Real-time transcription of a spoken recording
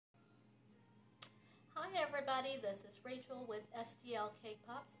Hi everybody, this is Rachel with STL Cake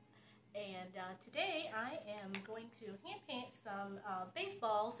Pops, and today I am going to hand paint some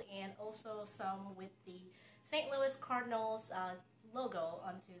baseballs and also some with the St. Louis Cardinals logo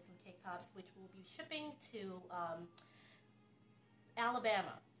onto some cake pops, which will be shipping to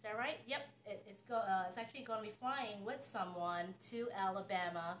Alabama. Is that right? Yep, it's actually going to be flying with someone to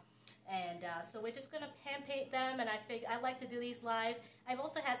Alabama. And so we're just going to hand paint them, and I like to do these live. I've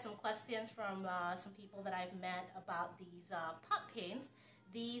also had some questions from some people that I've met about these pop paints.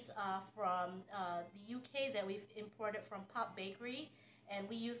 These are from the UK that we've imported from Pop Bakery, and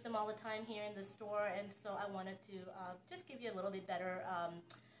we use them all the time here in the store, and so I wanted to just give you a little bit better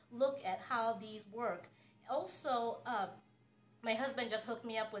look at how these work. Also, my husband just hooked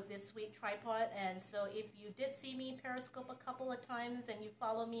me up with this sweet tripod, and so if you did see me Periscope a couple of times and you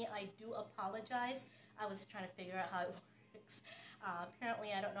follow me, I do apologize. I was trying to figure out how it works. Apparently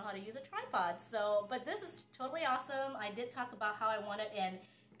I don't know how to use a tripod, but this is totally awesome. I did talk about how I wanted an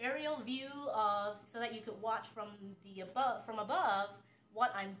aerial view so that you could watch from above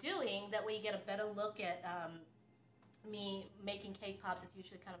what I'm doing. That way you get a better look at me making cake pops. Is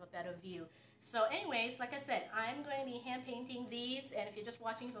usually kind of a better view. So anyways, like I said, I'm going to be hand painting these, and if you're just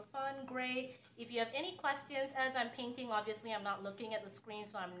watching for fun, great. If you have any questions as I'm painting, obviously I'm not looking at the screen,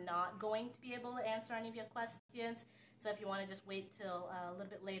 so I'm not going to be able to answer any of your questions. So if you want to just wait till a little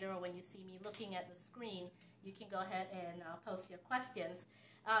bit later, or when you see me looking at the screen, you can go ahead and post your questions.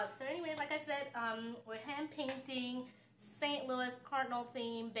 So anyways, like I said, we're hand painting St. Louis Cardinal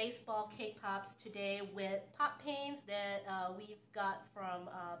theme baseball cake pops today with pop paints that we've got from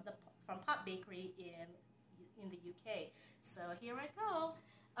Pop Bakery in the UK. So here I go.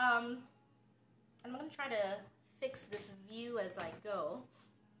 I'm going to try to fix this view as I go.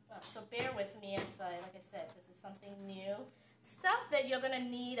 So bear with me as like I said, this is something new. Stuff that you're going to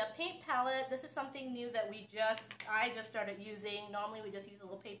need: a paint palette. This is something new that I just started using. Normally we just use a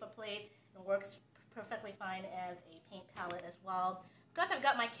little paper plate, and works perfectly fine as a paint palette as well. Of course, I've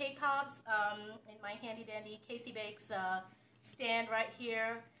got my cake pops in my handy dandy Casey Bakes stand right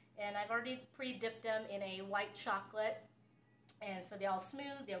here. And I've already pre-dipped them in a white chocolate, and so they're all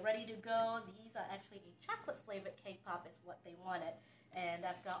smooth, they're ready to go. These are actually a chocolate flavored cake pop is what they wanted. And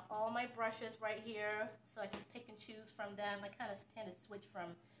I've got all my brushes right here, so I can pick and choose from them. I kind of tend to switch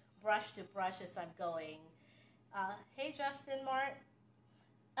from brush to brush as I'm going. Hey Justin Mart,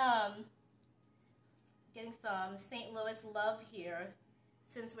 getting some St. Louis love here.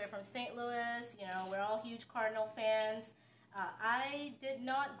 Since we're from St. Louis, you know, we're all huge Cardinal fans. I did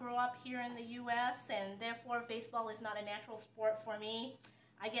not grow up here in the U.S., and therefore baseball is not a natural sport for me.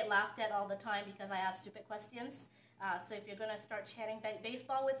 I get laughed at all the time because I ask stupid questions. So if you're going to start chatting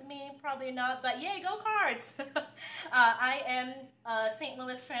baseball with me, probably not, but yay, go Cards! I am a St.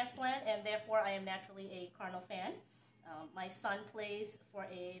 Louis transplant, and therefore I am naturally a Cardinal fan. My son is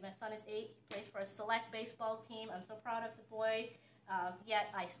 8, he plays for a select baseball team. I'm so proud of the boy. Yet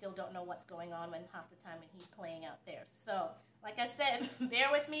I still don't know what's going on when half the time when he's playing out there. So, like I said,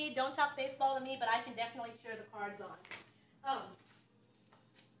 bear with me. Don't talk baseball to me, but I can definitely cheer the Cards on.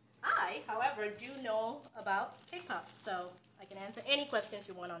 I, however, do know about cake pops, so I can answer any questions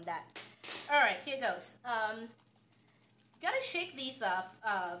you want on that. All right, here goes. Gotta shake these up.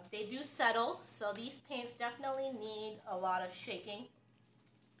 They do settle, so these paints definitely need a lot of shaking.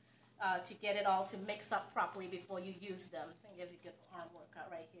 To get it all to mix up properly before you use them. It gives you a good arm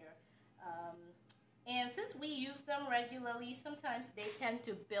workout right here. And since we use them regularly, sometimes they tend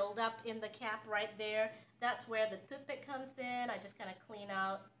to build up in the cap right there. That's where the toothpick comes in. I just kind of clean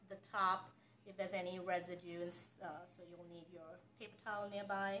out the top if there's any residue, and so you'll need your paper towel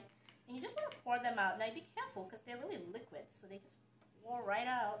nearby. And you just want to pour them out. Now be careful because they're really liquid, so they just pour right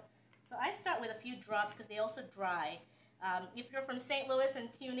out. So I start with a few drops because they also dry. If you're from St. Louis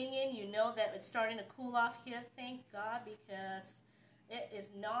and tuning in, you know that it's starting to cool off here, thank God, because it is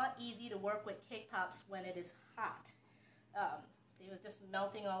not easy to work with cake pops when it is hot. They were just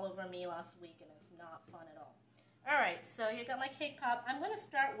melting all over me last week, and it's not fun at all. Alright, so you got my cake pop. I'm going to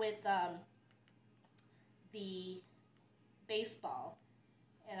start with the baseball,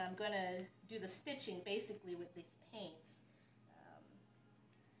 and I'm going to do the stitching basically with these paints.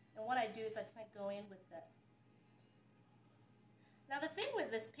 And what I do is I just go in with the... Now the thing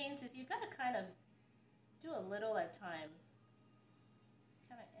with this paints is you've got to kind of do a little at a time.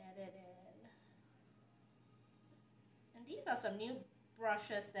 Kind of add it in. And these are some new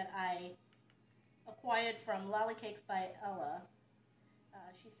brushes that I acquired from Lollycakes by Ella.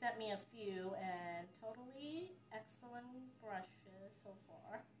 She sent me a few, and totally excellent brushes so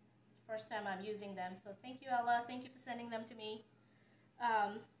far. It's the first time I'm using them, so thank you, Ella. Thank you for sending them to me.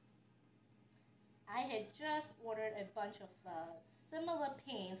 I had just ordered a bunch of similar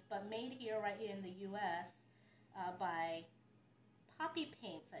paints, but made here right here in the U.S. By Poppy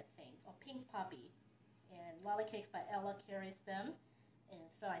Paints, I think, or Pink Poppy. And Lolly Cakes by Ella carries them. And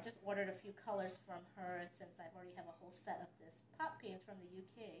so I just ordered a few colors from her since I already have a whole set of this pop paints from the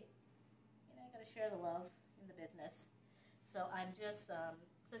UK. And I gotta share the love in the business. So I'm just,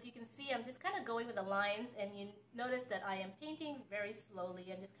 so as you can see, I'm just kind of going with the lines, and you notice that I am painting very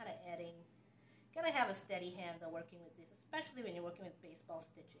slowly. I'm just kind of adding, gotta have a steady hand though working with this, especially when you're working with baseball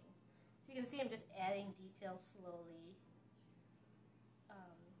stitching. So you can see I'm just adding details slowly,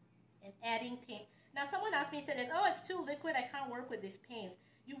 and adding paint. Now someone asked me, said, "Oh, it's too liquid, I can't work with these paints."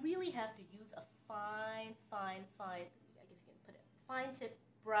 You really have to use a fine, I guess you can put it, fine tip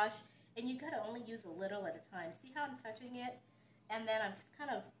brush, and you gotta only use a little at a time. See how I'm touching it? And then I'm just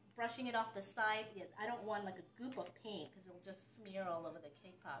kind of brushing it off the side. I don't want like a goop of paint because it'll just smear all over the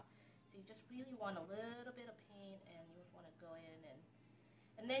cake pop. So you just really want a little bit of paint, and you just want to go in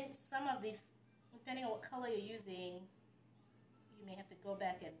and then some of these, depending on what color you're using, you may have to go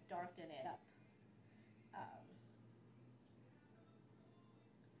back and darken it up.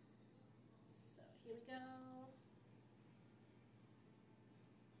 So here we go.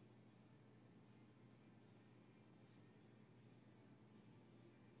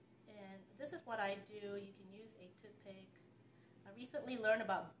 And this is what I do. You can use a toothpick. I recently learned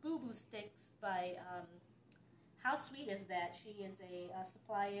about boo-boo sticks by How Sweet Is That? She is a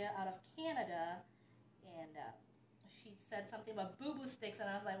supplier out of Canada, and she said something about boo-boo sticks, and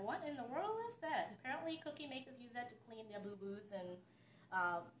I was like, what in the world is that? Apparently cookie makers use that to clean their boo-boos and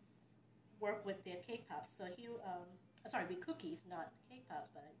work with their cake pops. So here, sorry, be cookies, not cake pops,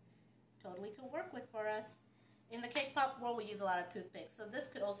 but totally could work with for us. In the cake pop world, we use a lot of toothpicks, so this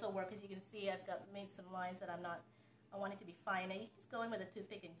could also work. As you can see, I've made some lines that I want it to be fine, and you can just go in with a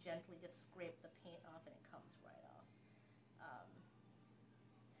toothpick and gently just scrape the paint off, and it comes right off.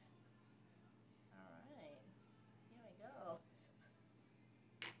 Alright, here we go.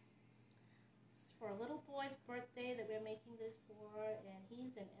 It's for a little boy's birthday that we're making this for, and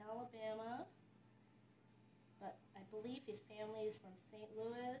he's in Alabama, but I believe his family is from St.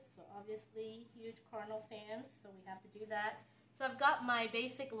 Louis, so obviously huge Cardinal fans, so we have to do that. So I've got my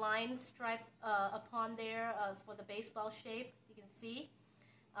basic line stripe upon there for the baseball shape, as you can see.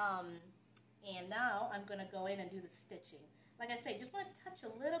 And now I'm going to go in and do the stitching. Like I say, you just want to touch a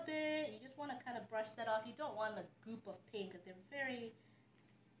little bit. You just want to kind of brush that off. You don't want a goop of paint because they're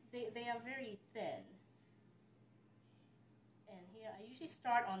they are very thin. And here, I usually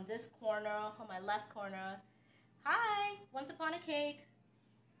start on this corner, on my left corner. Hi, once upon a cake.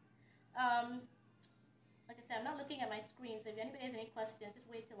 Like I said, I'm not looking at my screen, so if anybody has any questions, just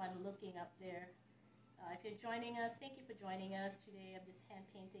wait till I'm looking up there. If you're joining us, thank you for joining us. Today I'm just hand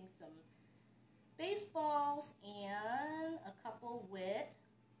painting some baseballs and a couple with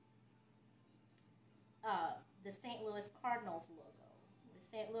the St. Louis Cardinals logo. We're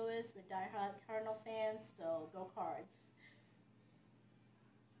St. Louis, we're diehard Cardinal fans, so go Cards.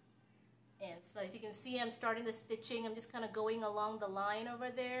 And so as you can see, I'm starting the stitching. I'm just kind of going along the line over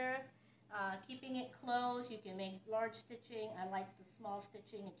there. Keeping it close. You can make large stitching. I like the small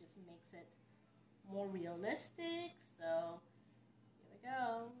stitching. It just makes it more realistic. So here we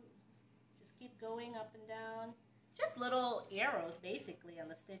go. Just keep going up and down. It's just little arrows basically on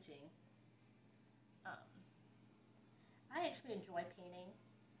the stitching. I actually enjoy painting.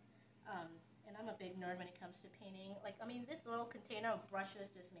 And I'm a big nerd when it comes to painting. Like, I mean, this little container of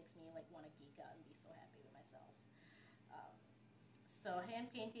brushes just makes me like want to geek out and be so happy with myself. So hand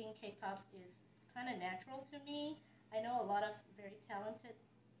painting cake pops is kind of natural to me. I know a lot of very talented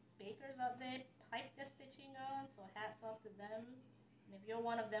bakers out there pipe their stitching on, so hats off to them. And if you're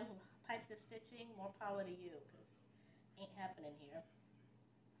one of them who pipes their stitching, more power to you, because ain't happening here.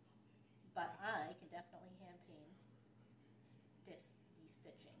 But I can definitely hand paint these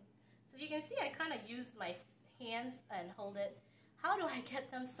stitching. So you can see I kind of use my hands and hold it. How do I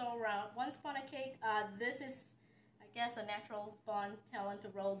get them so round? Once upon a cake, this is, I guess, a natural born talent to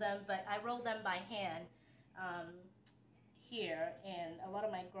roll them, but I roll them by hand here, and a lot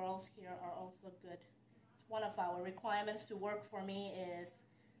of my girls here are also good. It's one of our requirements to work for me is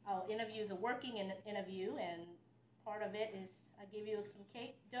our interview is a working interview, and part of it is I give you some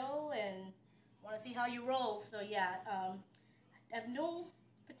cake dough and want to see how you roll. So yeah, I have no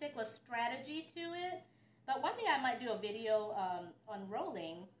particular strategy to it, but one day I might do a video on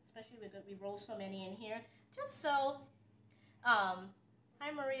rolling, especially because we roll so many in here, just so,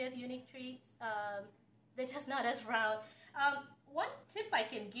 hi Maria's Unique Treats, they're just not as round. One tip I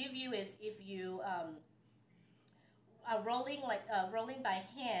can give you is if you, rolling by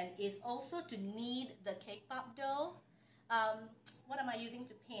hand is also to knead the cake pop dough. What am I using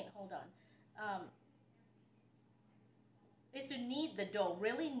to paint? Hold on. Is to knead the dough.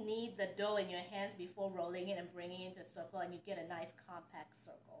 Really knead the dough in your hands before rolling it and bringing it into a circle, and you get a nice compact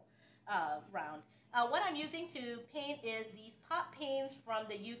circle round. What I'm using to paint is these pop paints from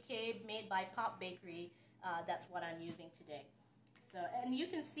the UK, made by Pop Bakery. That's what I'm using today. So, and you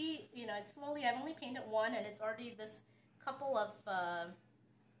can see, it's slowly. I've only painted one, and it's already this couple of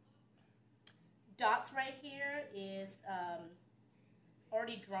dots right here is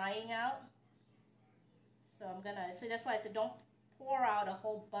already drying out. So so that's why I said don't pour out a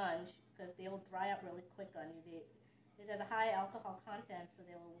whole bunch because they will dry out really quick on you. It has a high alcohol content, so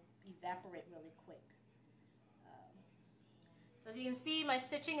they will evaporate really quick. So as you can see, my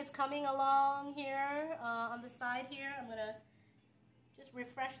stitching is coming along here on the side here. I'm going to just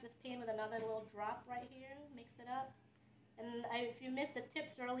refresh this paint with another little drop right here, mix it up. And if you missed the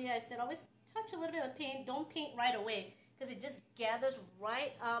tips earlier, I said always touch a little bit of paint. Don't paint right away because it just gathers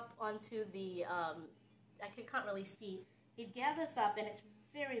right up onto the... I can't really see. It gathers up and it's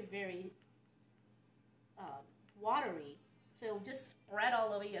very, very watery. So it'll just spread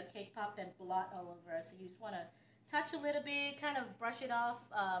all over your cake pop and blot all over. So you just want to touch a little bit, kind of brush it off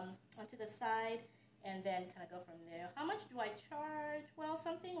onto the side, and then kind of go from there. How much do I charge? Well,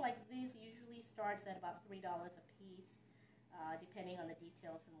 something like these usually starts at about $3 a piece, depending on the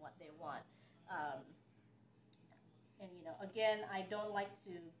details and what they want. And again, I don't like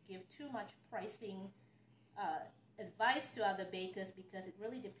to give too much pricing advice to other bakers because it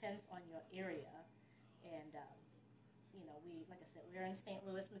really depends on your area. And like I said, we're in St.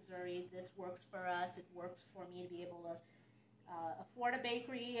 Louis, Missouri. This works for us. It works for me to be able to afford a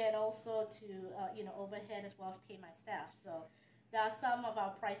bakery and also to overhead as well as pay my staff. So there are some of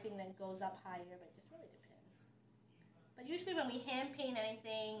our pricing that goes up higher, but it just really depends. But usually when we hand paint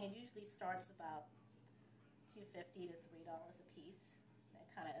anything, it usually starts about $2.50 to $3 a piece.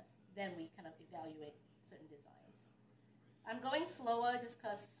 Then we kind of evaluate certain designs. I'm going slower just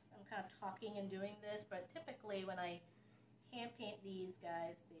because I'm kind of talking and doing this, but typically when I hand paint these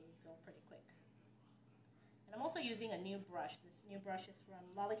guys, they go pretty quick. And I'm also using a new brush. This new brush is from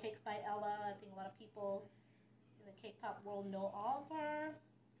Lollycakes by Ella. I think a lot of people in the cake pop world know of her.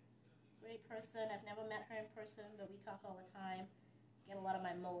 Great person. I've never met her in person, but we talk all the time. Get a lot of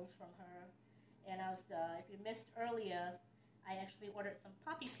my molds from her. And if you missed earlier, I actually ordered some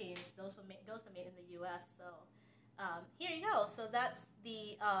poppy paints. Those are made in the U.S. So here you go. So that's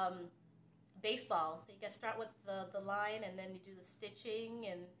the baseball. So you guys start with the line, and then you do the stitching,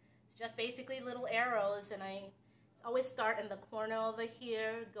 and it's just basically little arrows. And I always start in the corner over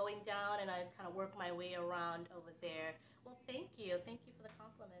here, going down, and I kind of work my way around over there. Well, thank you for the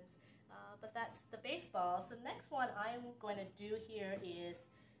compliments. But that's the baseball. So the next one I'm going to do here is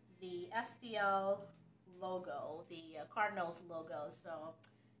the STL logo, the Cardinals logo. So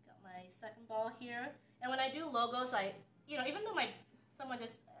got my second ball here, and when I do logos, even though someone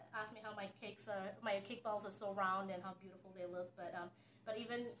just asked me how my cake balls are so round and how beautiful they look, but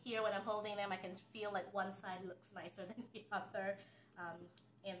even here when I'm holding them, I can feel like one side looks nicer than the other,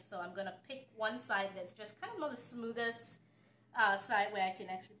 and so I'm gonna pick one side that's just kind of more the smoothest side where I can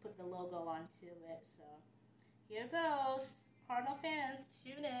actually put the logo onto it. So here goes, Cardinal fans,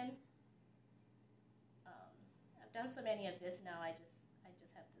 tune in. Done so many of this now, I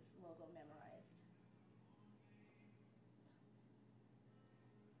just have this logo memorized.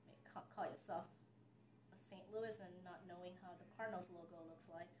 Call yourself a St. Louis and not knowing how the Cardinals logo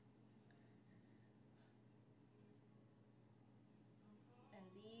looks like. And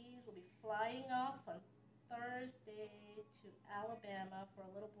these will be flying off on Thursday to Alabama for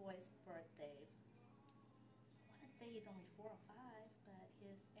a little boy's birthday. I want to say he's only 4 or 5, but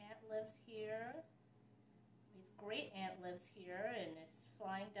his aunt lives here. His great aunt lives here and is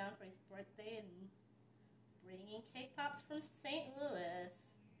flying down for his birthday and bringing cake pops from St. Louis.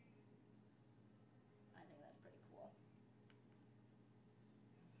 I think that's pretty cool.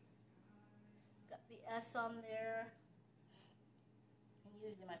 Got the S on there. And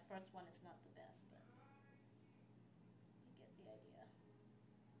usually my first one is not the best, but you get the idea.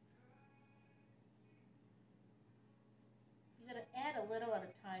 You gotta add a little at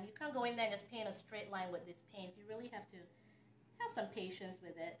a time. You can't go in there and just paint a straight line with these paints. You really have to have some patience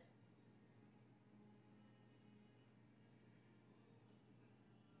with it.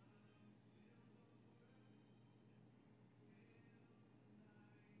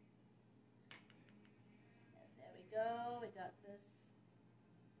 And there we go. We got this.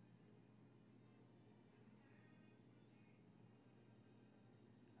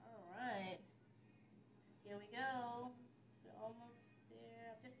 All right. Here we go.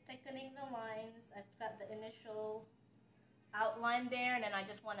 lines. I've got the initial outline there, and then I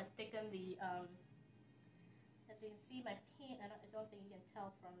just want to thicken the, as you can see, my paint, I don't think you can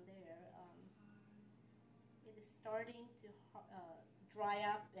tell from there, it is starting to dry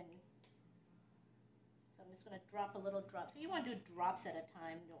up, and so I'm just going to drop a little drop. So you want to do drops at a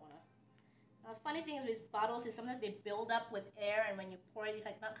time, you don't want to. The funny thing is with bottles is sometimes they build up with air, and when you pour it, it's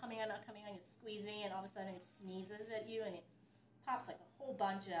like not coming out, you're squeezing, and all of a sudden it sneezes at you, and it pops like a whole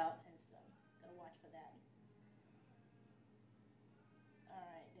bunch out, and so gotta watch for that.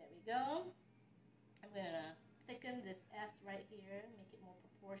 Alright, there we go. I'm gonna thicken this S right here, make it more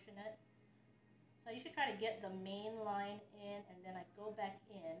proportionate. So you should try to get the main line in, and then I go back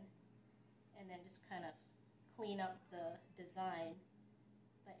in, and then just kind of clean up the design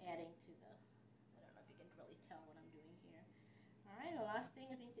by adding to the, I don't know if you can really tell what I'm doing here. Alright, the last thing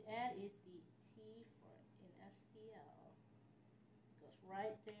I need to add is the T for in STL. It goes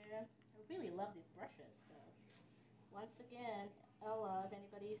right there. I really love these brushes. So once again, Ella, if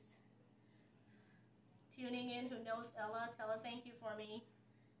anybody's tuning in who knows Ella, tell her thank you for me.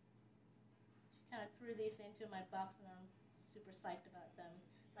 She kind of threw these into my box, and I'm super psyched about them.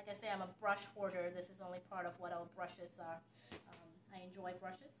 Like I say, I'm a brush hoarder. This is only part of what our brushes are. I enjoy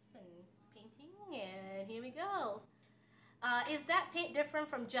brushes and painting, and here we go. Is that paint different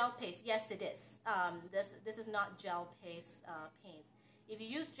from gel paste? Yes, it is. This is not gel paste paints. If you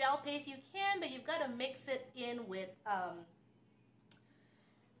use gel paste, you can, but you've got to mix it in with,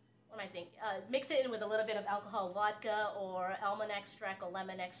 mix it in with a little bit of alcohol vodka or almond extract or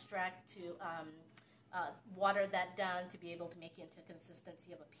lemon extract to water that down to be able to make it into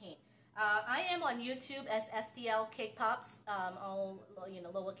consistency of a paint. I am on YouTube as STL Cake Pops, all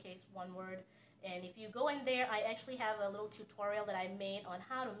lowercase, one word. And if you go in there, I actually have a little tutorial that I made on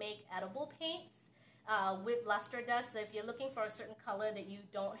how to make edible paints with luster dust. So if you're looking for a certain color that you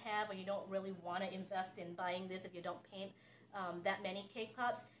don't have, or you don't really want to invest in buying this if you don't paint that many cake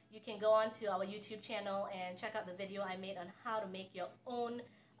pops, you can go on to our YouTube channel and check out the video I made on how to make your own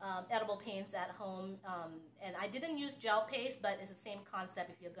edible paints at home. And I didn't use gel paste, but it's the same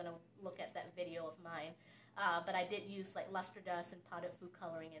concept if you're going to look at that video of mine. But I did use like luster dust and powdered food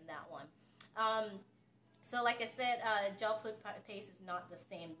coloring in that one. So like I said, gel food paste is not the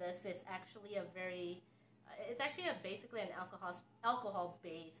same. This is actually a very, it's actually basically an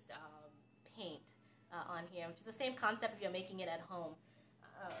alcohol-based paint on here, which is the same concept if you're making it at home.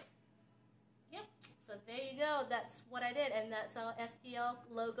 Yep, so there you go. That's what I did, and that's our STL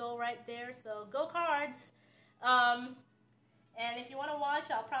logo right there. So go Cards! And if you want to watch,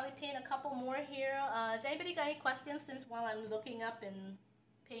 I'll probably paint a couple more here. Has anybody got any questions since while I'm looking up and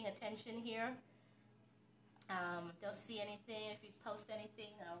paying attention here? Don't see anything. If you post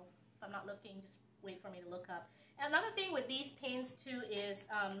anything, if I'm not looking, just wait for me to look up. And another thing with these paints too is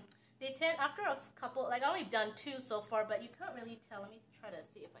they tend, after a couple, like I've only done 2 so far, but you can't really tell. Let me try to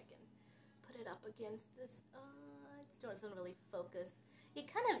see if I can put it up against this. It doesn't really focus. You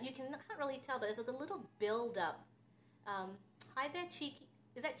can't really tell, but there's like a little build up. Hi there, Cheeky.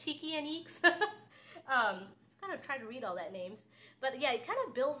 Is that Cheeky and Eeks? Kind of try to read all that names, but yeah, it kind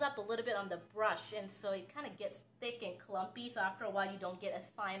of builds up a little bit on the brush, and so it kind of gets thick and clumpy. So after a while, you don't get as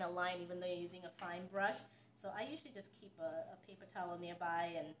fine a line, even though you're using a fine brush. So I usually just keep a paper towel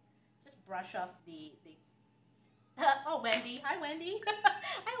nearby and just brush off the. Oh, Wendy! Hi, Wendy!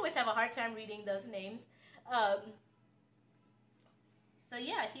 I always have a hard time reading those names. So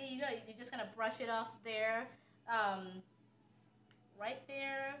yeah, here you go. You're just gonna brush it off there, right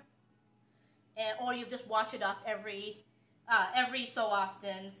there. Or you just wash it off every so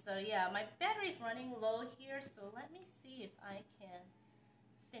often. So yeah, my battery's running low here, so let me see if I can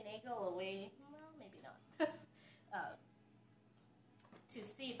finagle away, well, maybe not, to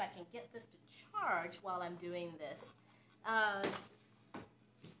see if I can get this to charge while I'm doing this.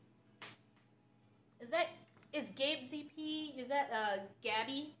 Is Gabe ZP, is that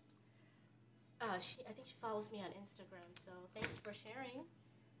Gabby? I think she follows me on Instagram, so thanks for sharing.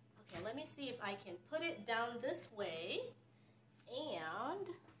 Okay, let me see if I can put it down this way and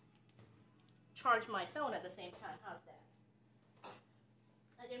charge my phone at the same time. How's that?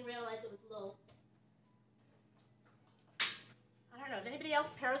 I didn't realize it was low. I don't know. If anybody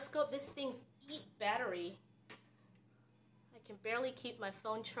else Periscope, this thing's eat battery. I can barely keep my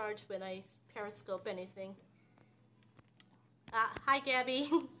phone charged when I Periscope anything. Hi, Gabby.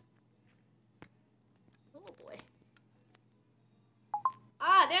 Oh, boy.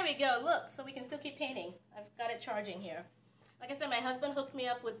 There we go. Look, so we can still keep painting. I've got it charging here. Like I said, my husband hooked me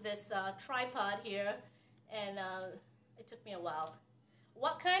up with this tripod here, and it took me a while.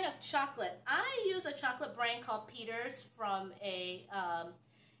 What kind of chocolate? I use a chocolate brand called Peter's from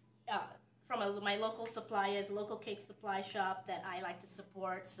my local suppliers, local cake supply shop that I like to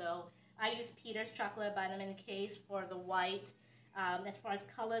support. So I use Peter's chocolate, buy them in a case for the white. As far as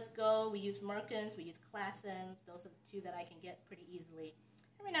colors go, we use Merkins, we use Classens. Those are the two that I can get pretty easily.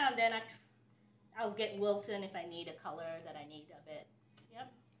 Every now and then I'll get Wilton if I need a color that I need of it.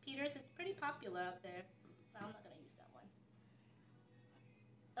 Yep, Peter's is pretty popular up there. Well, I'm not going to use that one.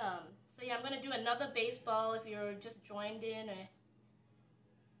 So yeah, I'm going to do another baseball if you're just joined in.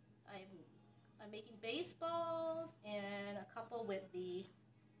 I'm making baseballs and a couple with the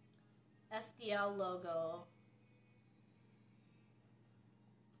STL logo.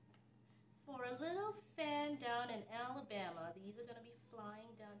 For a little fan down in Alabama, these are going to be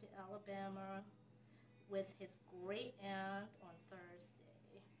flying down to Alabama with his great aunt on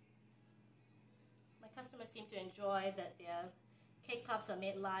Thursday. My customers seem to enjoy that their cake pops are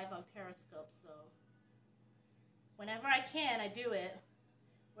made live on Periscope, so whenever I can, I do it.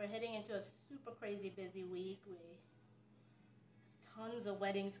 We're heading into a super crazy busy week. We have tons of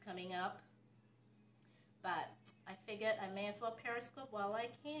weddings coming up, but I figured I may as well Periscope while I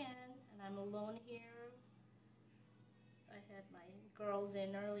can, and I'm alone here. I had my girls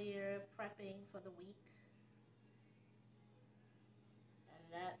in earlier prepping for the week. And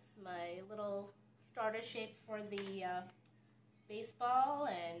that's my little starter shape for the baseball,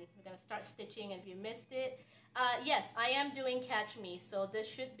 and we're going to start stitching if you missed it. Yes, I am doing Catch Me, so this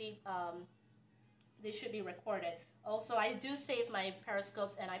should be recorded. Also, I do save my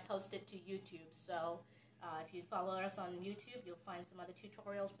Periscopes and I post it to YouTube, so if you follow us on YouTube, you'll find some other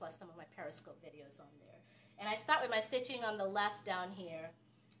tutorials plus some of my Periscope videos on there. And I start with my stitching on the left down here,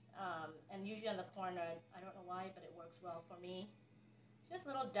 and usually on the corner. I don't know why, but it works well for me. It's just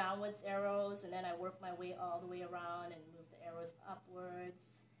little downwards arrows, and then I work my way all the way around and move the arrows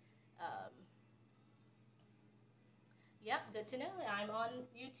upwards. Yep, good to know. I'm on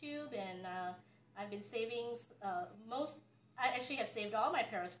YouTube, and I've been saving I actually have saved all my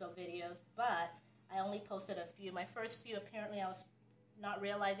Periscope videos, but I only posted a few. My first few, apparently I was not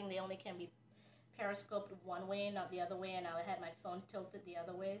realizing they only can be Periscoped one way, not the other way, and I had my phone tilted the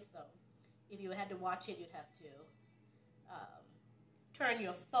other way, so if you had to watch it, you'd have to turn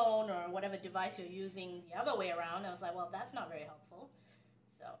your phone or whatever device you're using the other way around. I was like, well, that's not very helpful.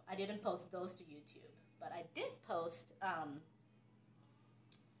 So I didn't post those to YouTube. But I did post all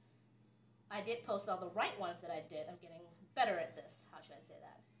the right ones that I did. I'm getting better at this. How should I say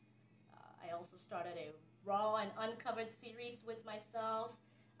that? I also started a raw and uncovered series with myself.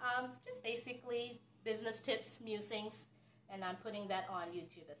 Just basically business tips, musings, and I'm putting that on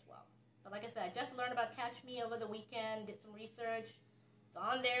YouTube as well. But like I said, I just learned about Catch Me over the weekend, did some research. It's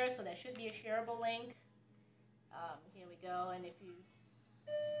on there, so there should be a shareable link. Here we go, and if you...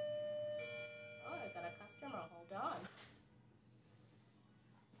 Oh, I got a customer. Hold on.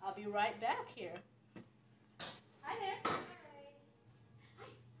 I'll be right back here. Hi there. Hi.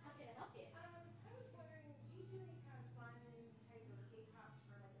 Hi. How can I help you? I was wondering, do you do any kind of fun type of cake pops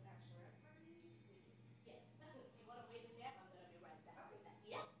for like a bachelorette party? Yes. If you want to wait in there, I'm going to be right back.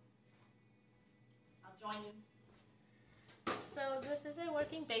 Okay. Yeah. I'll join you. So this is a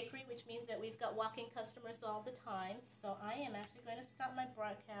working bakery, which means that we've got walking customers all the time. So I am actually going to stop my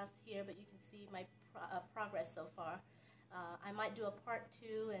broadcast here, but you can see my progress so far. I might do a part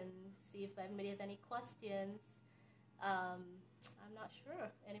 2 and see if anybody has any questions. I'm not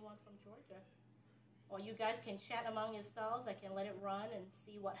sure. Anyone from Georgia? Or you guys can chat among yourselves. I can let it run and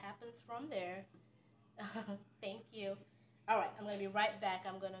see what happens from there. Thank you. All right, I'm going to be right back.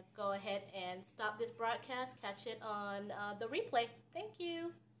 I'm going to go ahead and stop this broadcast, catch it on the replay. Thank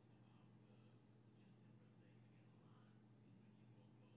you.